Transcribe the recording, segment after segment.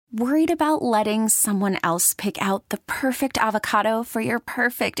Worried about letting someone else pick out the perfect avocado for your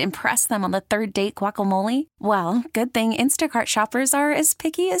perfect impress them on the third date guacamole? Well, good thing Instacart shoppers are as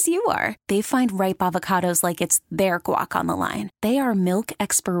picky as you are. They find ripe avocados like it's their guac on the line. They are milk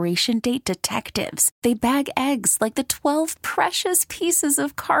expiration date detectives. They bag eggs like the 12 precious pieces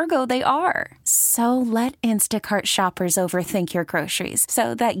of cargo they are. So let Instacart shoppers overthink your groceries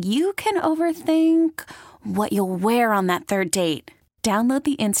so that you can overthink what you'll wear on that third date. Download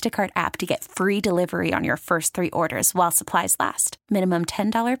the Instacart app to get free delivery on your first 3 orders while supplies last. Minimum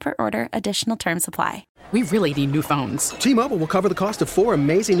 $10 per order. Additional terms apply. We really need new phones. T-Mobile will cover the cost of 4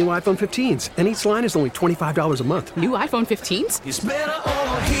 amazing new iPhone 15s, and each line is only $25 a month. New iPhone 15s? It's better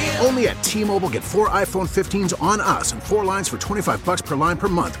over here. Only at T-Mobile, get 4 iPhone 15s on us and 4 lines for $25 per line per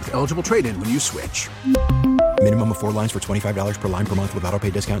month with eligible trade-in when you switch. Minimum of 4 lines for $25 per line per month with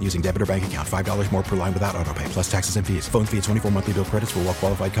autopay discount using debit or bank account. $5 more per line without autopay, plus taxes and fees. Phone fee at 24 monthly bill credits for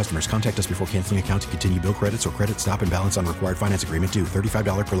well-qualified customers. Contact us before canceling account to continue bill credits or credit stop and balance on required finance agreement due.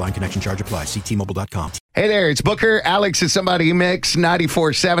 $35 per line connection charge applies. See T-Mobile.com. Hey there, it's Booker. Alex is Somebody Mix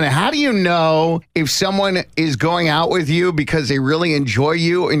 94.7. How do you know if someone is going out with you because they really enjoy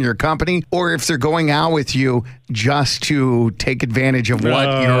you and your company, or if they're going out with you just to take advantage of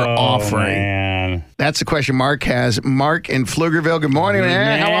what you're offering? Man. That's the question Mark has. Mark in Pflugerville. Good morning,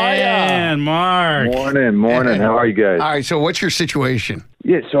 man. How are you? Man, Mark. Morning. How are you guys? All right, so what's your situation?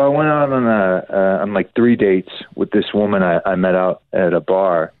 Yeah, so I went out on like 3 dates with this woman I met out at a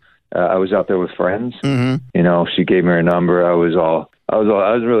bar. I was out there with friends. Mm-hmm. You know, she gave me her number. I was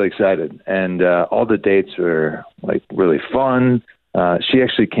really excited, and all the dates were like really fun. She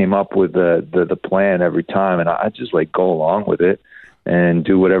actually came up with the plan every time, and I just like go along with it and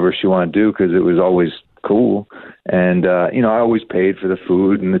do whatever she wanted to do because it was always cool. And you know, I always paid for the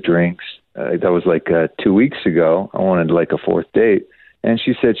food and the drinks. That was like 2 weeks ago. I wanted like a 4th date. And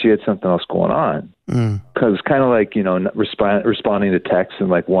she said she had something else going on. Because it's kind of like, you know, responding to texts and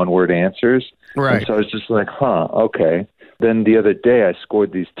like one-word answers. Right. And so I was just like, okay. Then the other day I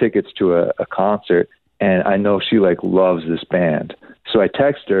scored these tickets to a concert, and I know she like loves this band. So I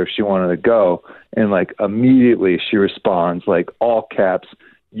texted her if she wanted to go, and like immediately she responds like all caps,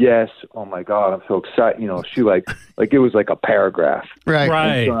 yes, oh my God, I'm so excited. You know, she like it was like a paragraph. Right.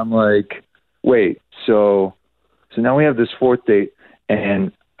 And so I'm like, wait, so now we have this 4th date,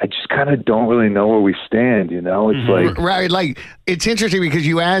 and I just kind of don't really know where we stand, you know? It's like... Right, like, it's interesting because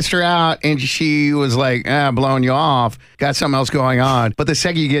you asked her out and she was like, blowing you off, got something else going on. But the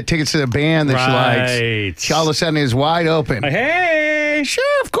second you get tickets to the band that she likes, she all of a sudden is wide open. Hey!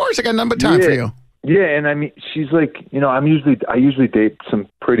 Sure, of course, I got number time for you. Yeah, and I mean, she's like, you know, I usually date some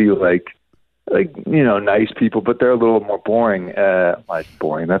pretty, like, you know, nice people, but they're a little more boring. Like,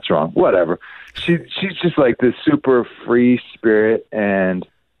 boring, that's wrong. Whatever. She's just like this super free spirit, and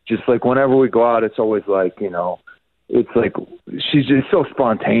just like whenever we go out, it's always like, you know, it's like she's just so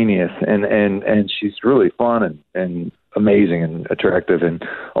spontaneous, and she's really fun and amazing and attractive and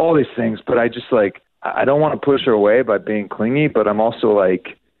all these things. But I just like, I don't want to push her away by being clingy, but I'm also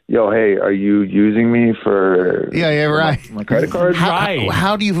like, yo, hey, are you using me for right. my credit cards?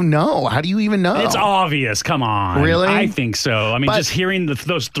 How do you know? How do you even know? It's obvious. Come on. Really? I think so. I mean, just hearing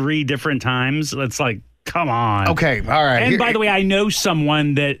those 3 different times, it's like, come on. Okay, all right. And by the way, I know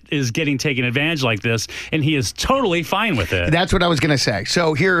someone that is getting taken advantage like this, and he is totally fine with it. That's what I was going to say.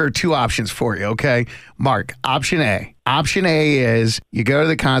 So here are 2 options for you, okay? Mark, option A. Option A is you go to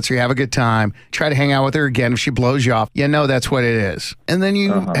the concert, you have a good time, try to hang out with her again. If she blows you off, you know that's what it is. And then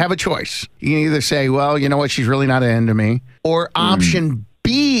you have a choice. You can either say, well, you know what, she's really not into me. Or option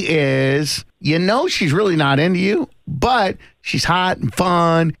B is, you know she's really not into you, but she's hot and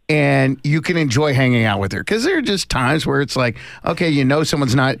fun, and you can enjoy hanging out with her. Because there are just times where it's like, okay, you know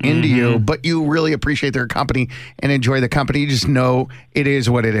someone's not into you, but you really appreciate their company and enjoy the company. You just know it is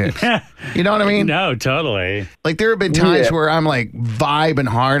what it is. You know what I mean? No, totally. Like, there have been times where I'm like vibing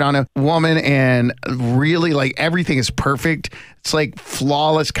hard on a woman, and really like everything is perfect. It's like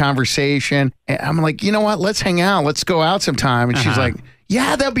flawless conversation. And I'm like, you know what? Let's hang out. Let's go out sometime. And she's like,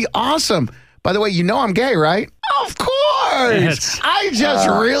 yeah, that'd be awesome. By the way, you know I'm gay, right? Of course. I just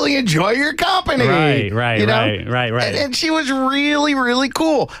really enjoy your company. Right. And she was really, really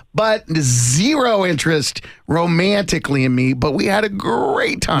cool, but 0 interest romantically in me, but we had a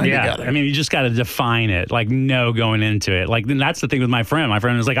great time together. I mean, you just got to define it, like no going into it. Like, then that's the thing with my friend. My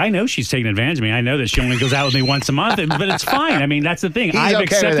friend was like, I know she's taking advantage of me. I know that she only goes out with me once a month, but it's fine. I mean, that's the thing. I've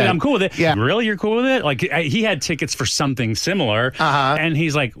accepted it. I'm cool with it. Yeah. Really? You're cool with it? Like, he had tickets for something similar, and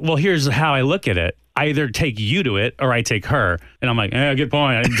he's like, well, here's how I look at it. I either take you to it or I take her. And I'm like, good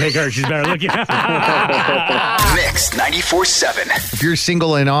point. I didn't take her. She's better looking. Mix 94.7. If you're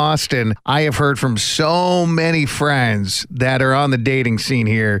single in Austin, I have heard from so many friends that are on the dating scene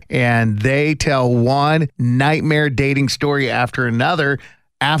here, and they tell one nightmare dating story after another.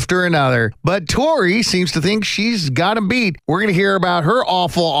 But Tori seems to think she's got him beat. We're going to hear about her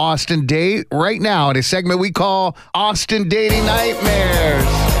awful Austin date right now in a segment we call Austin Dating Nightmares.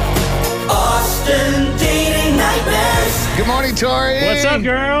 Austin Dating Nightmares. Good morning, Tori. What's up,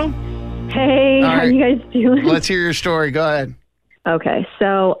 girl? Hey, how you guys doing? Let's hear your story. Go ahead. Okay,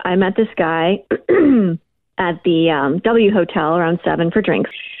 so I met this guy at the W Hotel around 7 for drinks.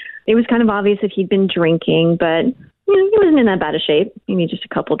 It was kind of obvious that he'd been drinking, but he wasn't in that bad a shape. Maybe just a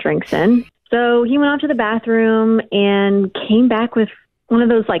couple drinks in. So he went off to the bathroom and came back with one of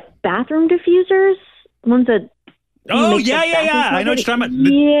those bathroom diffusers, ones that. Oh, yeah. I know what you're talking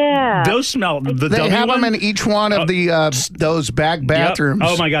about. Yeah. Those smell. They have them in each one of the those back bathrooms. Yep.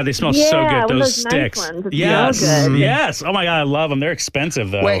 Oh, my God. They smell so good. Those sticks. Nice ones. Yes. So good. Yes. Oh, my God. I love them. They're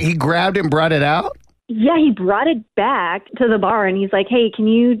expensive, though. Wait, he grabbed it and brought it out? Yeah, he brought it back to the bar, and he's like, hey, can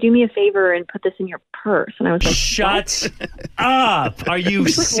you do me a favor and put this in your purse? And I was like, shut up. Are you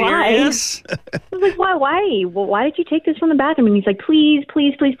serious? I was like, why? Well, why did you take this from the bathroom? And he's like, please.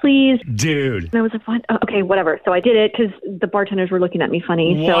 Dude. And I was like, what? Oh, okay, whatever. So I did it because the bartenders were looking at me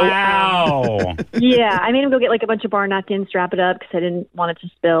funny. Wow. So, yeah, I made him go get a bunch of bar napkins, strap it up because I didn't want it to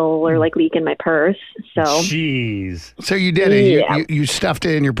spill or leak in my purse. So, jeez. So you did it. Yeah. You stuffed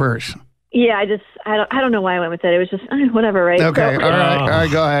it in your purse. Yeah, I don't know why I went with it. It was just whatever, right? Okay, so, all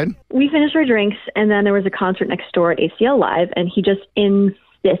right, go ahead. We finished our drinks, and then there was a concert next door at ACL Live, and he just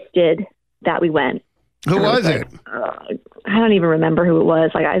insisted that we went. Who was it? I don't even remember who it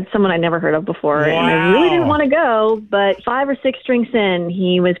was. Someone I'd never heard of before, wow. And I really didn't want to go. But 5 or 6 drinks in,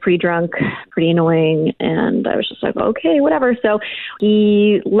 he was pretty drunk, pretty annoying, and I was just like, okay, whatever. So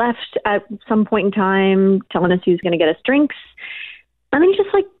he left at some point in time, telling us he was going to get us drinks, and then he just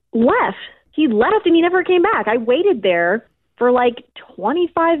left. He left and he never came back. I waited there for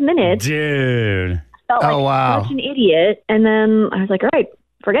 25 minutes. Dude. Felt wow. such an idiot. And then I was like, all right,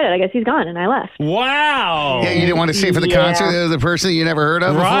 forget it. I guess he's gone. And I left. Wow. Yeah, you didn't want to stay for the concert? There was a person that you never heard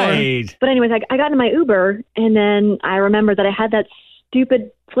of right. Before? But anyways, I got in my Uber, and then I remembered that I had that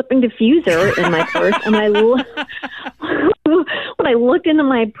stupid flipping diffuser in my purse. And when I looked into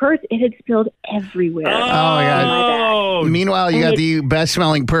my purse, it had spilled everywhere. Oh, my God. Meanwhile, you got the best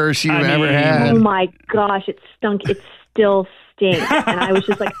smelling purse you've ever had. Oh, my gosh. It stunk. It still stinks. And I was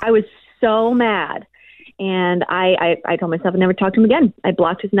just I was so mad. And I told myself I'd never talk to him again. I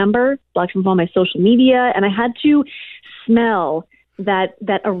blocked his number, blocked him from all my social media, and I had to smell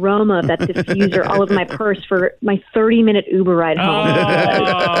that aroma of that diffuser all over my purse for my 30-minute Uber ride home.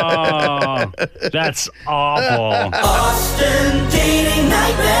 Oh, that's awful. Austin Dating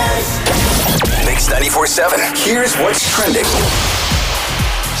Nightmares. Mix 94.7. Here's what's trending.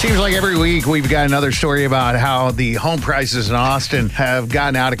 Seems like every week we've got another story about how the home prices in Austin have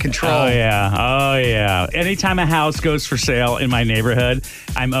gotten out of control. Oh, yeah. Anytime a house goes for sale in my neighborhood,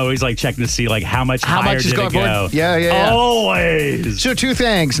 I'm always checking to see how much higher is did going it go. for? Yeah. Always. So 2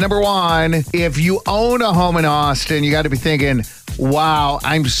 things. Number 1, if you own a home in Austin, you got to be thinking, wow,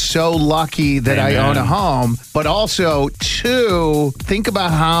 I'm so lucky that I own a home. But also, 2, think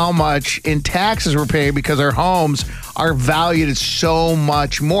about how much in taxes we're paying because our homes are valued at so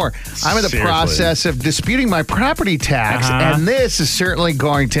much more. I'm in the process of disputing my property tax, and this is certainly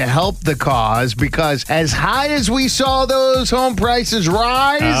going to help the cause because as high as we saw those home prices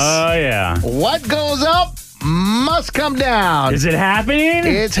rise, what goes up must come down. Is it happening?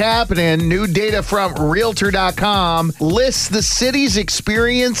 It's happening. New data from Realtor.com lists the cities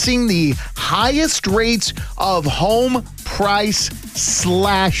experiencing the highest rates of home price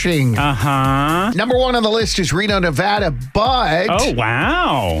slashing. Number 1 on the list is Reno, Nevada, but oh,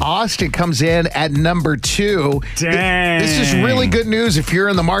 wow. Austin comes in at number 2. Dang. This is really good news if you're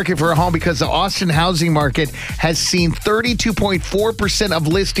in the market for a home because the Austin housing market has seen 32.4% of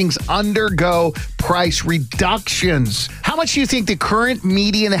listings undergo price reductions. How much do you think the current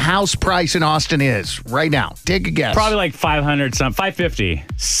median house price in Austin is right now? Take a guess. Probably $550.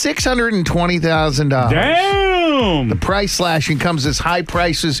 $620,000. Damn. The price slashing comes as high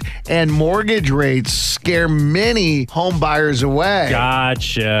prices and mortgage rates scare many home buyers away.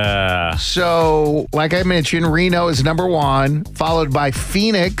 Gotcha. So, like I mentioned, Reno is number 1, followed by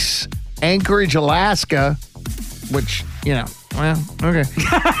Phoenix, Anchorage, Alaska, which, well, okay.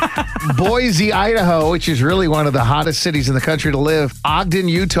 Boise, Idaho, which is really one of the hottest cities in the country to live. Ogden,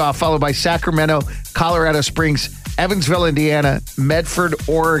 Utah, followed by Sacramento, Colorado Springs, Evansville, Indiana, Medford,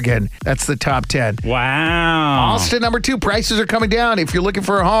 Oregon. That's the top 10. Wow. Austin, number 2. Prices are coming down. If you're looking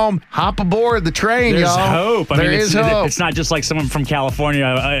for a home, hop aboard the train, There's y'all. hope. There is hope. It's not just like someone from California,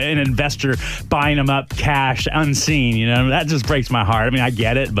 an investor buying them up cash unseen. You know, that just breaks my heart. I mean, I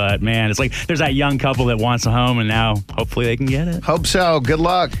get it, but man, it's like there's that young couple that wants a home, and now hopefully they can get it. Hope so. Good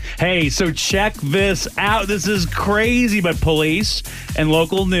luck. Hey, so check this out. This is crazy, but police and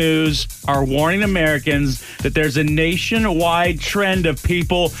local news are warning Americans that there's a nationwide trend of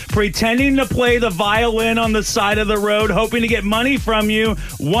people pretending to play the violin on the side of the road, hoping to get money from you.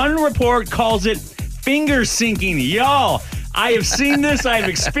 One report calls it finger syncing. Y'all, I have seen this. I have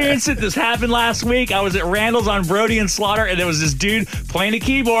experienced it. This happened last week. I was at Randall's on Brody and Slaughter, and there was this dude playing the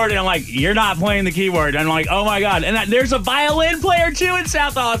keyboard, and I'm like, you're not playing the keyboard. And I'm like, oh my God. And there's a violin player, too, in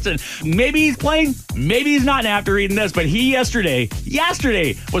South Austin. Maybe he's playing, maybe he's not after reading this, but he yesterday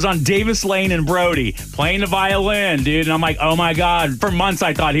was on Davis Lane and Brody playing the violin, dude. And I'm like, oh my God. For months,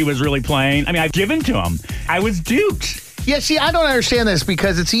 I thought he was really playing. I mean, I've given to him. I was duped. Yeah, see, I don't understand this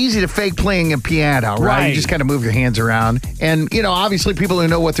because it's easy to fake playing a piano, right? You just kind of move your hands around. And, you know, obviously people who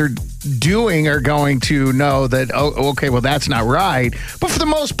know what they're doing are going to know that, oh, okay, well, that's not right. But for the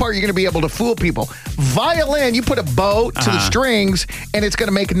most part, you're going to be able to fool people. Violin, you put a bow to the strings and it's going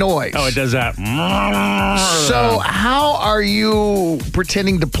to make a noise. Oh, it does that. So how are you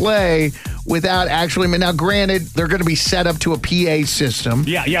pretending to play without actually, now granted, they're going to be set up to a PA system.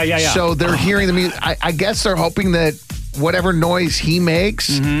 Yeah. So they're hearing the music. I guess they're hoping that whatever noise he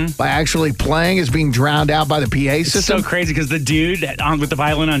makes by actually playing is being drowned out by the PA system. It's so crazy because the dude with the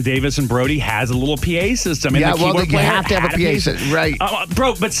violin on Davis and Brody has a little PA system. And you have to have a PA system, right?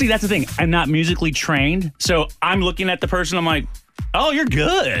 Bro, but see, that's the thing. I'm not musically trained, so I'm looking at the person, I'm like, oh, you're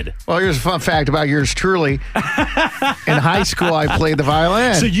good. Well, here's a fun fact about yours truly. In high school, I played the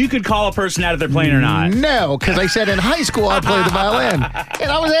violin. So you could call a person out if they're playing or not? No, because I said in high school I played the violin. And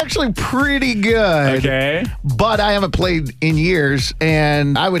I was actually pretty good. Okay. But I haven't played in years,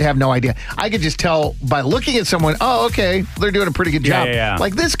 and I would have no idea. I could just tell by looking at someone, oh, okay, they're doing a pretty good job. Yeah.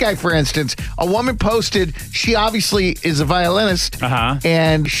 Like this guy, for instance, a woman posted, she obviously is a violinist,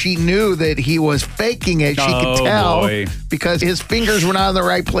 and she knew that he was faking it. She could tell because his fingers were not in the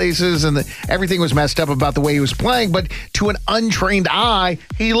right places and everything was messed up about the way he was playing. But to an untrained eye,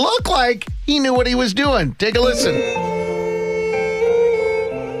 he looked like he knew what he was doing. Take a listen.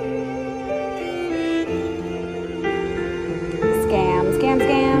 Scam.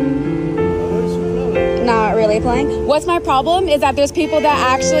 Not really playing. What's my problem is that there's people that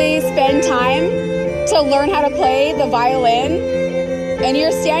actually spend time to learn how to play the violin, and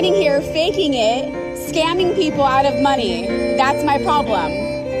you're standing here faking it, scamming people out of money. That's my problem.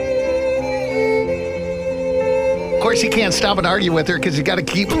 Of course, he can't stop and argue with her because you got to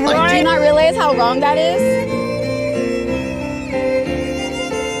keep playing. Do you not realize how wrong that is?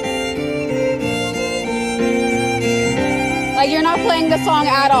 Like, you're not playing the song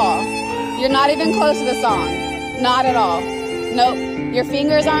at all. You're not even close to the song. Not at all. Nope. Your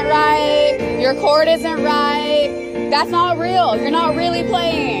fingers aren't right. Your chord isn't right. That's not real. You're not really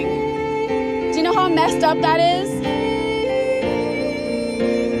playing. Do you know how messed up that is?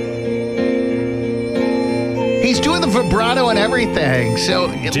 He's doing the vibrato and everything. So,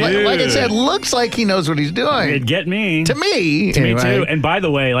 like I said, looks like he knows what he's doing. It'd get me. To me. To me, too. And by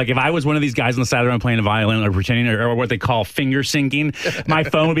the way, like if I was one of these guys on the side of the road playing a violin or pretending or what they call finger syncing, my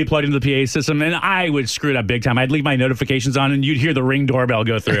phone would be plugged into the PA system and I would screw it up big time. I'd leave my notifications on and you'd hear the Ring doorbell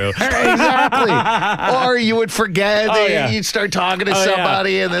go through. Exactly. Or you would forget. You'd start talking to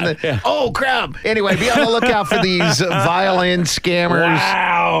somebody and then, oh, crap. Anyway, be on the lookout for these violin scammers.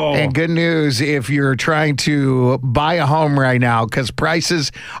 Wow. And good news if you're trying to buy a home right now because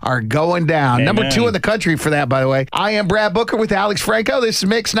prices are going down. Amen. Number 2 in the country for that, by the way. I am Brad Booker with Alex Franco. This is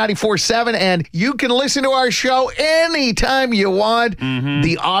Mix 94.7, and you can listen to our show anytime you want.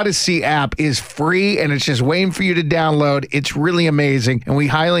 The Odyssey app is free, and it's just waiting for you to download. It's really amazing, and we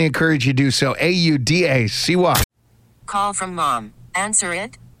highly encourage you to do so. AUDACY. Call from mom. Answer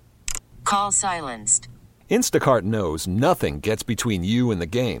it. Call silenced. Instacart knows nothing gets between you and the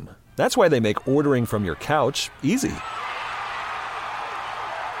game. That's why they make ordering from your couch easy.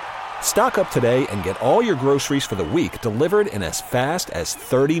 Stock up today and get all your groceries for the week delivered in as fast as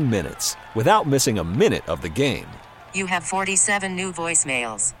 30 minutes without missing a minute of the game. You have 47 new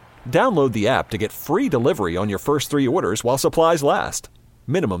voicemails. Download the app to get free delivery on your first 3 orders while supplies last.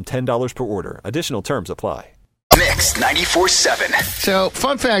 Minimum $10 per order. Additional terms apply. Mix 94.7. So,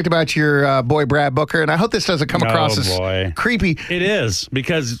 fun fact about your boy Brad Booker, and I hope this doesn't come across as creepy. It is,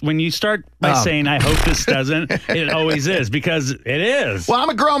 because when you start by saying, I hope this doesn't, it always is, because it is. Well, I'm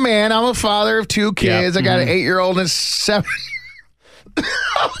a grown man. I'm a father of 2 kids. I got an 8-year-old and a 7.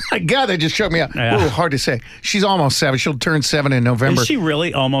 Oh my God, that just choked me up. Yeah. Ooh, hard to say. She's almost 7. She'll turn 7 in November. Is she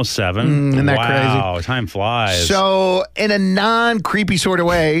really almost 7? Isn't that crazy? Wow, time flies. So, in a non-creepy sort of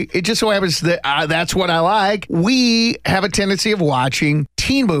way, it just so happens that that's what I like. We have a tendency of watching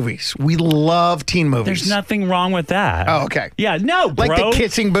teen movies. We love teen movies. There's nothing wrong with that. Oh, okay. Yeah, no, bro. Like the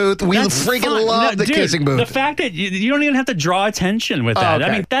Kissing Booth. We freaking love the dude, Kissing Booth. The fact that you don't even have to draw attention with that. Oh,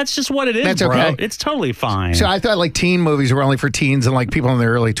 okay. I mean, that's just what it is, That's bro. okay. It's totally fine. So I thought like teen movies were only for teens and like people in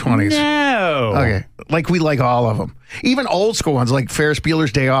their early 20s. No. Okay. Like we like all of them. Even old school ones like Ferris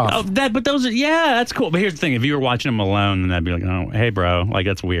Bueller's Day Off. Oh, but those are, that's cool. But here's the thing. If you were watching them alone, then I'd be like, oh, hey, bro, like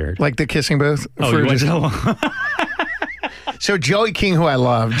that's weird. Like the Kissing Booth? Oh, you watched it alone? So Joey King, who I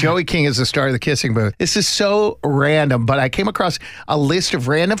love, Joey King is the star of the Kissing Booth. This is so random, but I came across a list of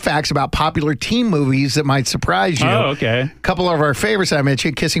random facts about popular teen movies that might surprise you. Oh, okay. A couple of our favorites I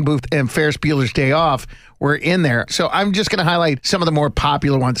mentioned, Kissing Booth and Ferris Bueller's Day Off, were in there. So I'm just going to highlight some of the more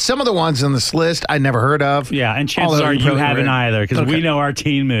popular ones. Some of the ones on this list I never heard of. Yeah, and chances are you haven't either, because we know our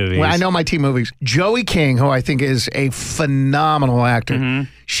teen movies. Well, I know my teen movies. Joey King, who I think is a phenomenal actor,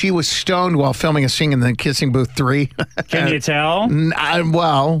 she was stoned while filming a scene in the Kissing Booth 3. Can you tell?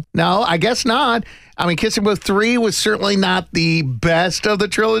 Well, no, I guess not. I mean, Kissing Booth 3 was certainly not the best of the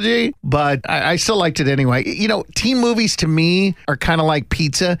trilogy, but I still liked it anyway. You know, teen movies to me are kind of like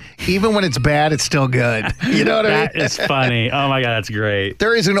pizza. Even when it's bad, it's still good. You know what I mean? That is funny. Oh, my God, that's great.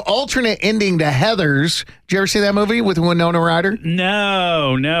 There is an alternate ending to Heathers. Did you ever see that movie with Winona Ryder?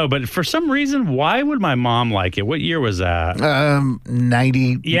 No. But for some reason, why would my mom like it? What year was that?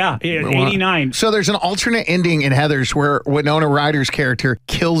 90. Yeah, 89. So there's an alternate ending in Heathers where Winona Ryder's character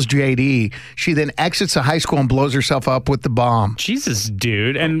kills JD. She then exits the high school and blows herself up with the bomb. Jesus,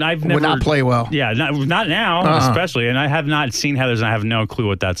 dude. And I've never... Would not play well. Yeah, not now, especially. And I have not seen Heathers, and I have no clue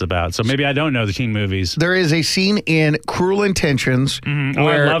what that's about. So maybe I don't know the teen movies. There is a scene in Cruel Intentions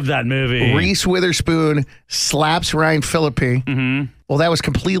where I love that movie. Reese Witherspoon slaps Ryan Phillippe. Well, that was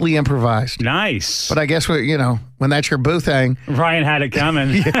completely improvised. Nice. But I guess, when that's your boo thing. Ryan had it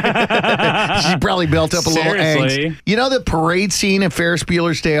coming. She probably built up a little angst. You know the parade scene in Ferris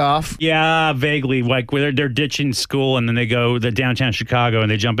Bueller's Day Off? Yeah, vaguely. Like where they're ditching school and then they go to downtown Chicago and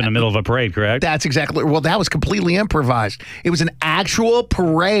they jump in the middle of a parade, correct? That's exactly. Well, that was completely improvised. It was an actual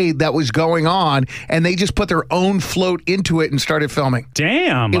parade that was going on, and they just put their own float into it and started filming.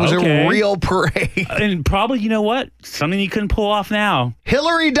 Damn. It was a real parade. And probably, you know what? Something you couldn't pull off now.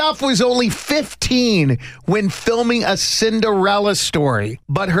 Hilary Duff was only 15 when filming A Cinderella Story,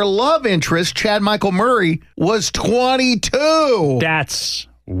 but her love interest, Chad Michael Murray, was 22. That's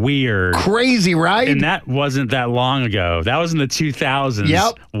weird. Crazy, right? And that wasn't that long ago. That was in the 2000s.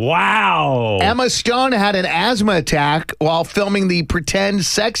 Yep. Wow. Emma Stone had an asthma attack while filming the pretend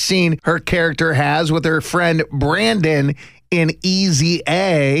sex scene her character has with her friend Brandon in Easy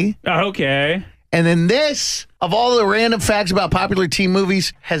A. Okay. And then this, of all the random facts about popular teen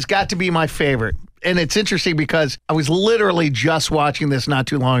movies, has got to be my favorite. And it's interesting because I was literally just watching this not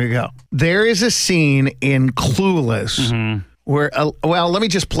too long ago. There is a scene in Clueless where, let me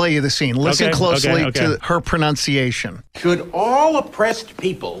just play you the scene. Listen closely to her pronunciation. Should all oppressed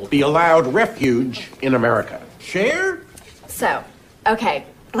people be allowed refuge in America? Share? So, okay,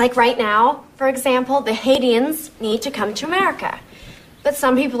 like right now, for example, the Haitians need to come to America. But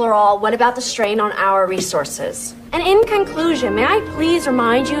some people are all, what about the strain on our resources? And in conclusion, may I please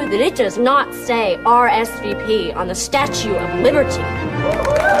remind you that it does not say RSVP on the Statue of Liberty.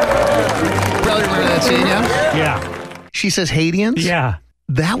 Probably remember that scene, yeah? Yeah. She says Haitians? Yeah.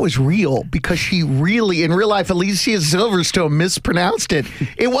 That was real because she really, in real life, Alicia Silverstone mispronounced it.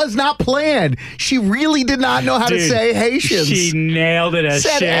 It was not planned. She really did not know how to say Haitians. She nailed it as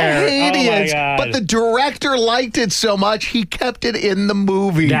said Cher. Haitians, oh my God. but the director liked it so much, he kept it in the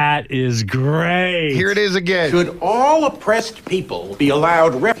movie. That is great. Here it is again. Should all oppressed people be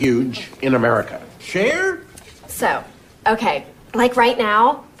allowed refuge in America? Share? So, okay, like right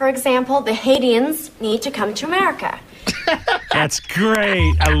now, for example, the Haitians need to come to America. That's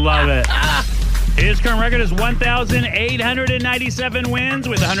great. I love it. His current record is 1,897 wins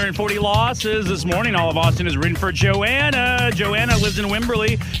with 140 losses. This morning, all of Austin is rooting for Joanna. Joanna lives in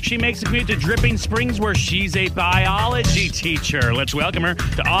Wimberley. She makes a commute to Dripping Springs, where she's a biology teacher. Let's welcome her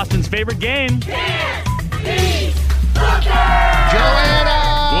to Austin's favorite game. Joanna!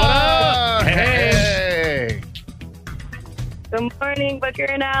 What up? Hey. Good morning, Booker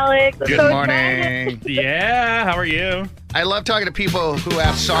and Alex. I'm Good so morning. excited. Yeah, how are you? I love talking to people who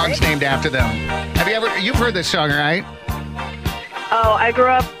have songs named after them. You've heard this song, right? Oh, I grew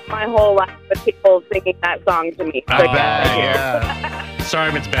up my whole life with people singing that song to me. So yeah. Sorry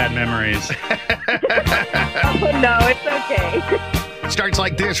if it's bad memories. Oh, no, it's okay. Starts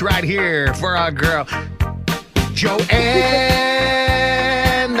like this right here for our girl, Joanna.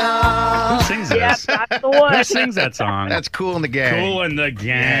 Who sings this? Yep, that's the one. Who sings that song? That's Cool in the Gang. Cool in the Gang.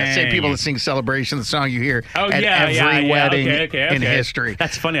 Yeah, same people that sing Celebration, the song you hear at every wedding in history.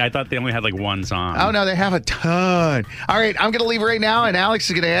 That's funny. I thought they only had like one song. Oh, no, they have a ton. All right, I'm going to leave right now, and Alex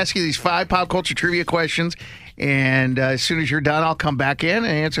is going to ask you these 5 pop culture trivia questions. And as soon as you're done, I'll come back in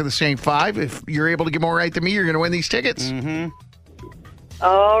and answer the same 5. If you're able to get more right than me, you're going to win these tickets. Mm-hmm.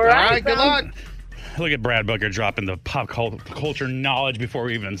 All right. All right, good luck. Look at Brad Booker dropping the pop culture knowledge before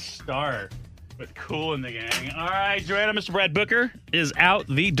we even start with Cool in the Gang. All right, Joanna, Mr. Brad Booker is out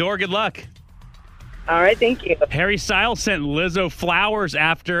the door. Good luck. All right, thank you. Harry Styles sent Lizzo flowers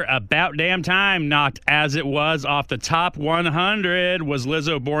after About Damn Time knocked As It Was off the top 100. Was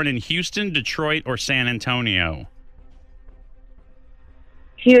Lizzo born in Houston, Detroit, or San Antonio?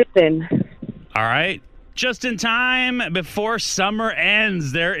 Houston. All right. Just in time before summer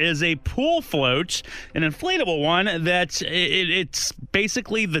ends, there is a pool float, an inflatable one that it's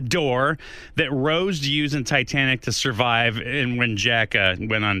basically the door that Rose used in Titanic to survive when Jack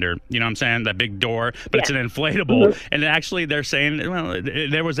went under. You know what I'm saying? That big door, but it's an inflatable. Mm-hmm. And actually, they're saying, well,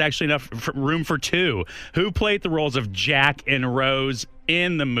 there was actually enough room for 2. Who played the roles of Jack and Rose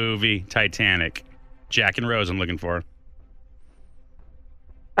in the movie Titanic? Jack and Rose, I'm looking for.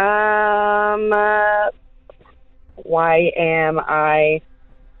 Why am I?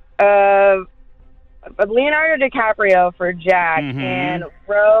 Leonardo DiCaprio for Jack, and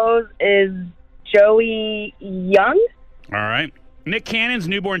Rose is Joey Young. All right. Nick Cannon's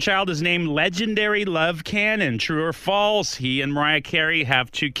newborn child is named Legendary Love Cannon. True or false? He and Mariah Carey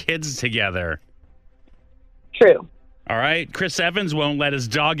have 2 kids together. True. All right. Chris Evans won't let his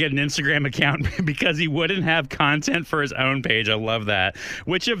dog get an Instagram account because he wouldn't have content for his own page. I love that.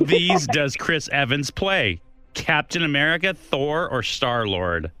 Which of these does Chris Evans play? Captain America, Thor, or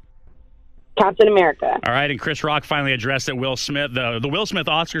Star-Lord? Captain America. All right, and Chris Rock finally addressed that Will Smith, the Will Smith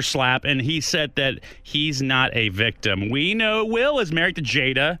Oscar slap, and he said that he's not a victim. We know Will is married to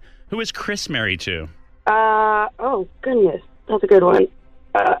Jada. Who is Chris married to? Oh, goodness. That's a good one.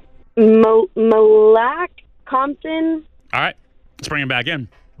 Malak Compton. All right, let's bring him back in.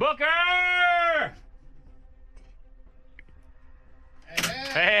 Booker!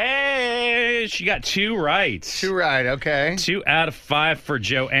 Hey, she got 2 right. 2 right, okay. 2 out of 5 for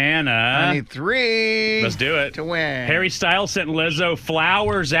Joanna. I need 3. Let's do it. To win. Harry Styles sent Lizzo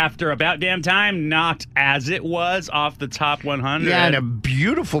flowers after About Damn Time knocked As It Was off the top 100. Yeah, and a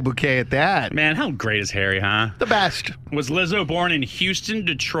beautiful bouquet at that. Man, how great is Harry, huh? The best. Was Lizzo born in Houston,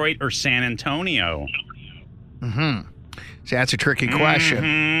 Detroit, or San Antonio? See, that's a tricky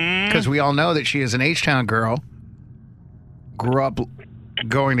question. Because we all know that she is an H-Town girl. Grew up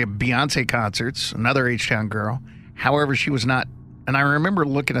going to Beyonce concerts, another H-Town girl. However, she was not, and I remember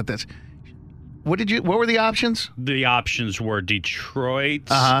looking at this. What were the options? The options were Detroit,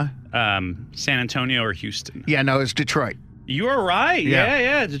 San Antonio, or Houston. Yeah, no, it's Detroit. You were right.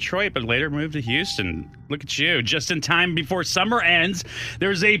 Yeah, Detroit, but later moved to Houston. Look at you. Just in time before summer ends,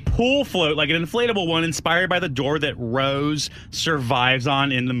 there's a pool float, like an inflatable one, inspired by the door that Rose survives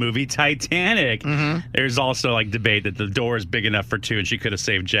on in the movie Titanic. There's also like debate that the door is big enough for 2 and she could have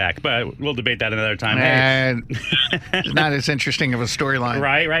saved Jack, but we'll debate that another time. And it's not as interesting of a storyline.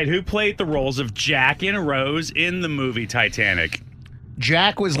 Right. Who played the roles of Jack and Rose in the movie Titanic?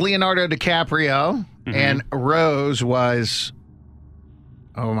 Jack was Leonardo DiCaprio, and Rose was,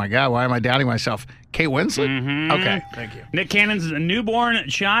 oh my God, why am I doubting myself? Kate Winslet? Okay, thank you. Nick Cannon's newborn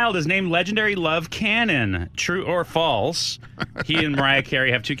child is named Legendary Love Cannon. True or false? He and Mariah Carey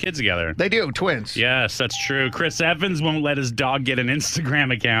have 2 kids together. They do, twins. Yes, that's true. Chris Evans won't let his dog get an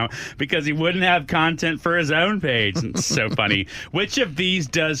Instagram account because he wouldn't have content for his own page. It's so funny. Which of these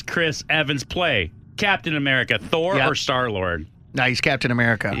does Chris Evans play? Captain America, Thor, or Star-Lord? No, he's Captain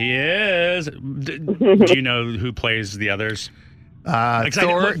America. He is. Do you know who plays the others?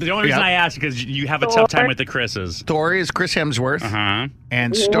 Thor. The only reason I ask is because you have a tough time with the Chris's. Thor is Chris Hemsworth.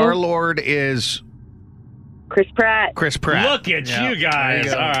 And Star-Lord is Chris Pratt. Look at you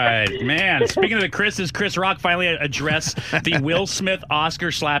guys. All right, man. Speaking of the Chris's, Chris Rock finally addressed the Will Smith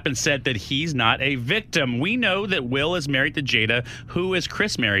Oscar slap and said that he's not a victim. We know that Will is married to Jada. Who is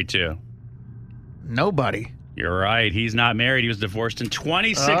Chris married to? Nobody. You're right. He's not married. He was divorced in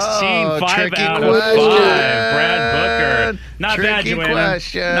 2016. Oh, 5 out of 5. question. Brad Booker. Not bad, Tricky Joanna.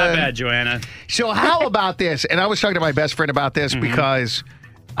 question. Not bad, Joanna. So how about this? And I was talking to my best friend about this because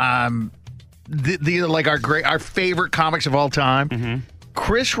these are like our favorite comics of all time.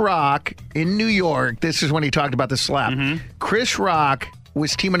 Chris Rock in New York. This is when he talked about the slap. Chris Rock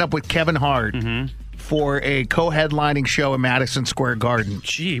was teaming up with Kevin Hart for a co-headlining show in Madison Square Garden.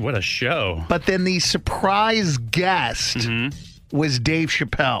 Gee, what a show. But then the surprise guest was Dave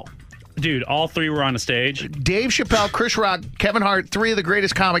Chappelle. Dude, all three were on the stage. Dave Chappelle, Chris Rock, Kevin Hart, three of the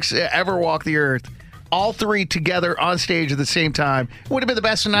greatest comics to ever walk the earth. All three together on stage at the same time. Would have been the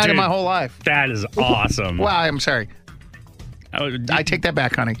best night of my whole life. That is awesome. Well, I'm sorry. I take that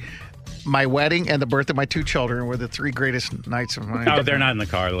back, honey. My wedding and the birth of my two children were the three greatest nights of my life. Oh, they're not in the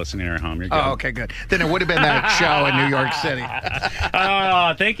car listening or at home. You're good. Oh, okay, good. Then it would have been that show in New York City.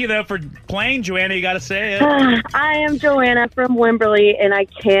 Oh, thank you, though, for playing, Joanna. You got to say it. I am Joanna from Wimberley, and I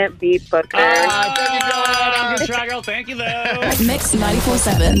can't beat Booker. Thank you, Joanna. Good try, girl. Thank you, though. Mix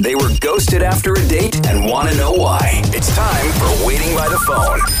 94.7. They were ghosted after a date and want to know why. It's time for Waiting by the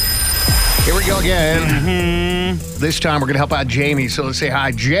Phone. Here we go again. This time we're going to help out Jamie. So let's say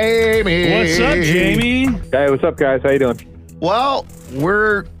hi, Jamie. What's up, Jamie? Hey, what's up, guys? How you doing? Well,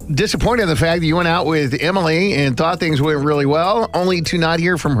 we're disappointed in the fact that you went out with Emily and thought things went really well, only to not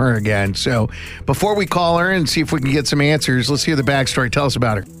hear from her again. So before we call her and see if we can get some answers, let's hear the backstory. Tell us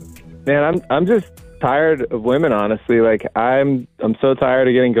about her. Man, I'm just tired of women, honestly. Like, I'm so tired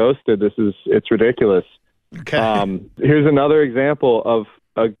of getting ghosted. It's ridiculous. Okay. Here's another example of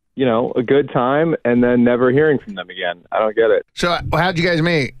a good time and then never hearing from them again. I don't get it. So how'd you guys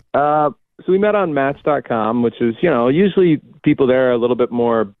meet? So we met on Match.com, which is, usually people there are a little bit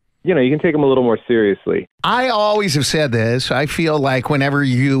more, you can take them a little more seriously. I always have said this. I feel like whenever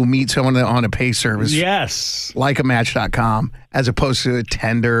you meet someone on a pay service, yes, like a Match.com, as opposed to a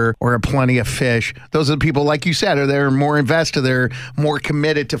Tinder or a Plenty of Fish, those are the people, like you said, they're more invested. They're more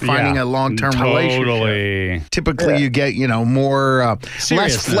committed to finding a long-term relationship. Typically, you get, more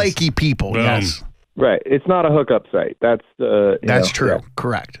less flaky people. Boom. Yes, right. It's not a hookup site. That's true. Yeah.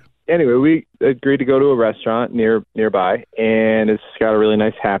 Correct. Anyway, we agreed to go to a restaurant nearby, and it's got a really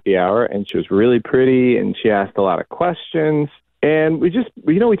nice happy hour, and she was really pretty, and she asked a lot of questions, and we just,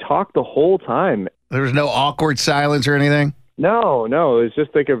 we talked the whole time. There was no awkward silence or anything? No, it was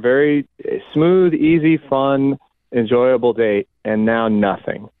just like a very smooth, easy, fun, enjoyable date, and now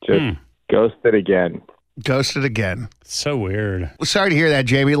nothing. Just ghosted again. Ghosted again. So weird. Sorry to hear that,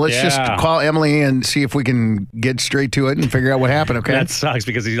 Jamie. Let's just call Emily and see if we can get straight to it and figure out what happened, okay? That sucks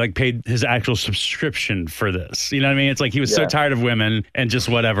because he paid his actual subscription for this. You know what I mean? It's like he was so tired of women and just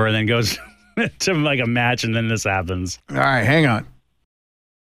whatever, and then goes to a match, and then this happens. All right, hang on.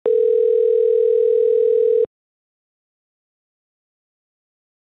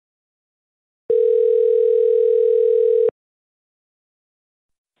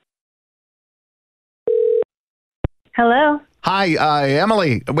 Hello. Hi,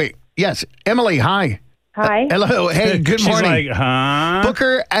 Emily. Wait, yes, Emily, hi. Hi. Hello. Hey, good morning. She's like, huh?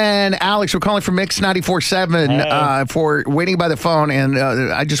 Booker and Alex, we're calling from Mix 94.7 for Waiting by the Phone. And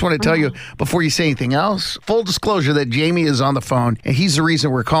I just want to tell you, before you say anything else, full disclosure that Jamie is on the phone, and he's the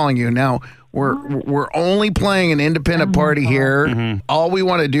reason we're calling you. Now, we're only playing an independent party here. All we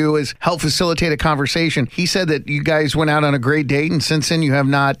want to do is help facilitate a conversation. He said that you guys went out on a great date, and since then you have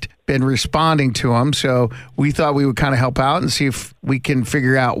not been responding to him. So we thought we would kind of help out and see if we can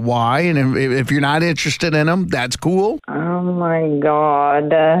figure out why. And if you're not interested in him, that's cool. Oh my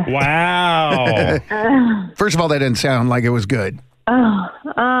God. Wow. First of all, that didn't sound like it was good.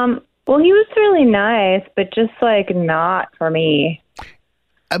 Well, he was really nice, but just not for me.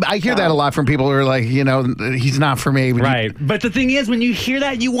 I hear that a lot from people who are like, he's not for me. Right. But the thing is, when you hear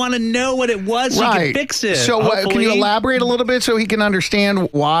that, you want to know what it was so you can fix it. So can you elaborate a little bit so he can understand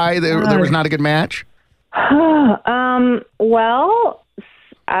why there was not a good match? Well,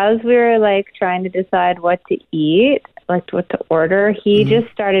 as we were trying to decide what to eat, what to order, he just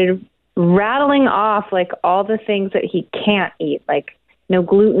started rattling off all the things that he can't eat, no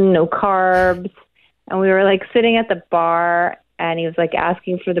gluten, no carbs. And we were sitting at the bar, and he was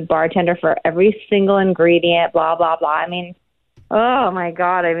asking for the bartender for every single ingredient, blah, blah, blah. I mean, oh my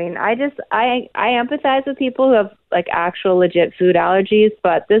God. I mean, I empathize with people who have actual legit food allergies,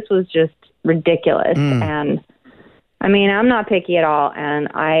 but this was just ridiculous. And I mean, I'm not picky at all. And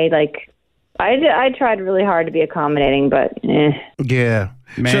I tried really hard to be accommodating, but Yeah.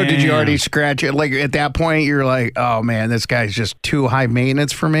 Man. So did you already scratch it? At that point, you're like, oh man, this guy's just too high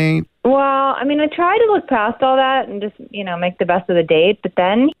maintenance for me? Well, I mean, I tried to look past all that and just, make the best of the date. But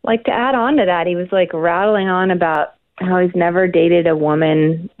then, to add on to that, he was, rattling on about how he's never dated a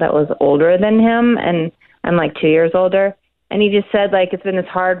woman that was older than him. And I'm, 2 years older. And he just said, it's been this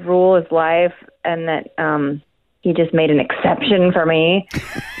hard rule of life and that he just made an exception for me.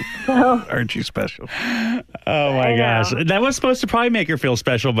 So, aren't you special? Oh, my gosh. That was supposed to probably make her feel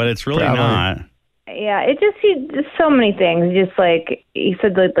special, but it's really not. Yeah, just so many things. Just he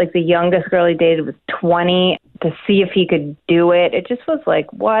said, the youngest girl he dated was 20 to see if he could do it. It just was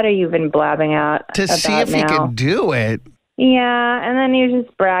what are you even blabbing out to about see if now? he could do it? Yeah, and then he was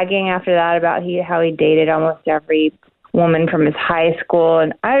just bragging after that about how he dated almost every woman from his high school,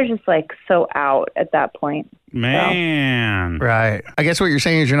 and I was just so out at that point. Man. So. Right. I guess what you're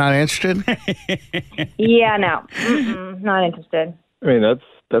saying is you're not interested? Yeah, no. Not interested. I mean,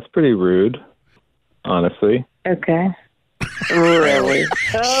 that's pretty rude. Honestly. Okay. Really?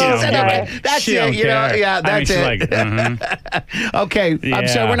 That's it. That's it. Okay. Yeah. I'm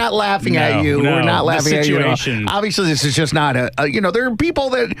sorry. We're not laughing at you. No, we're not laughing at you. Obviously, this is just not there are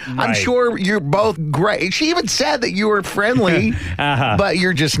people that I'm sure you're both great. She even said that you were friendly, but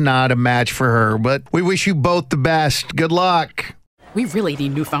you're just not a match for her. But we wish you both the best. Good luck. We really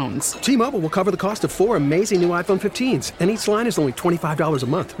need new phones. T-Mobile will cover the cost of 4 amazing new iPhone 15s, and each line is only $25 a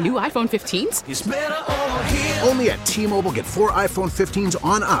month. New iPhone 15s? It's better over here. Only at T-Mobile, get 4 iPhone 15s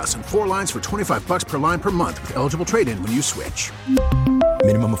on us and 4 lines for $25 per line per month with eligible trade-in when you switch.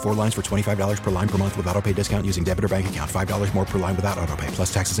 Minimum of 4 lines for $25 per line per month with autopay discount using debit or bank account. $5 more per line without autopay,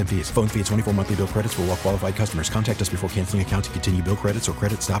 plus taxes and fees. Phone fee at 24 monthly bill credits for well-qualified customers. Contact us before canceling account to continue bill credits or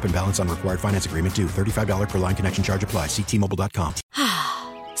credit stop and balance on required finance agreement due. $35 per line connection charge applies. See T-Mobile.com.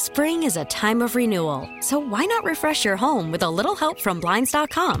 Spring is a time of renewal, so why not refresh your home with a little help from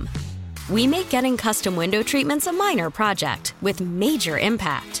Blinds.com? We make getting custom window treatments a minor project with major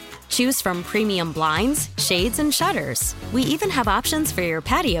impact. Choose from premium blinds, shades, and shutters. We even have options for your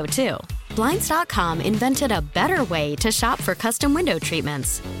patio, too. Blinds.com invented a better way to shop for custom window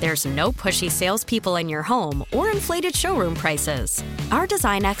treatments. There's no pushy salespeople in your home or inflated showroom prices. Our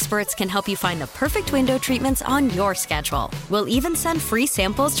design experts can help you find the perfect window treatments on your schedule. We'll even send free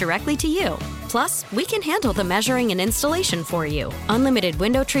samples directly to you. Plus, we can handle the measuring and installation for you. Unlimited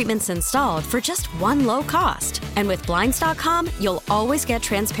window treatments installed for just one low cost. And with Blinds.com, you'll always get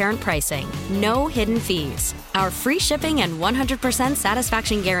transparent pricing. No hidden fees. Our free shipping and 100%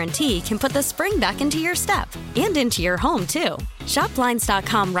 satisfaction guarantee can put the spring back into your step and into your home, too. Shop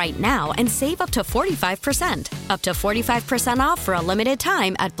Blinds.com right now and save up to 45%. Up to 45% off for a limited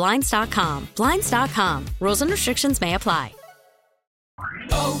time at Blinds.com. Blinds.com. Rules and restrictions may apply.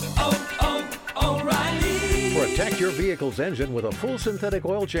 Protect your vehicle's engine with a full synthetic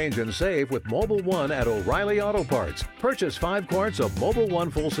oil change and save with Mobil 1 at O'Reilly Auto Parts. Purchase 5 quarts of Mobil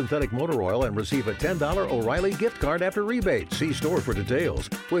 1 full synthetic motor oil and receive a $10 O'Reilly gift card after rebate. See store for details.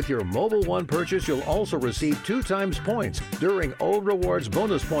 With your Mobil 1 purchase, you'll also receive 2 times points during Old Rewards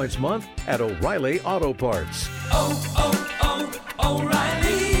Bonus Points Month at O'Reilly Auto Parts.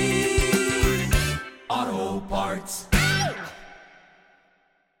 O'Reilly Auto Parts.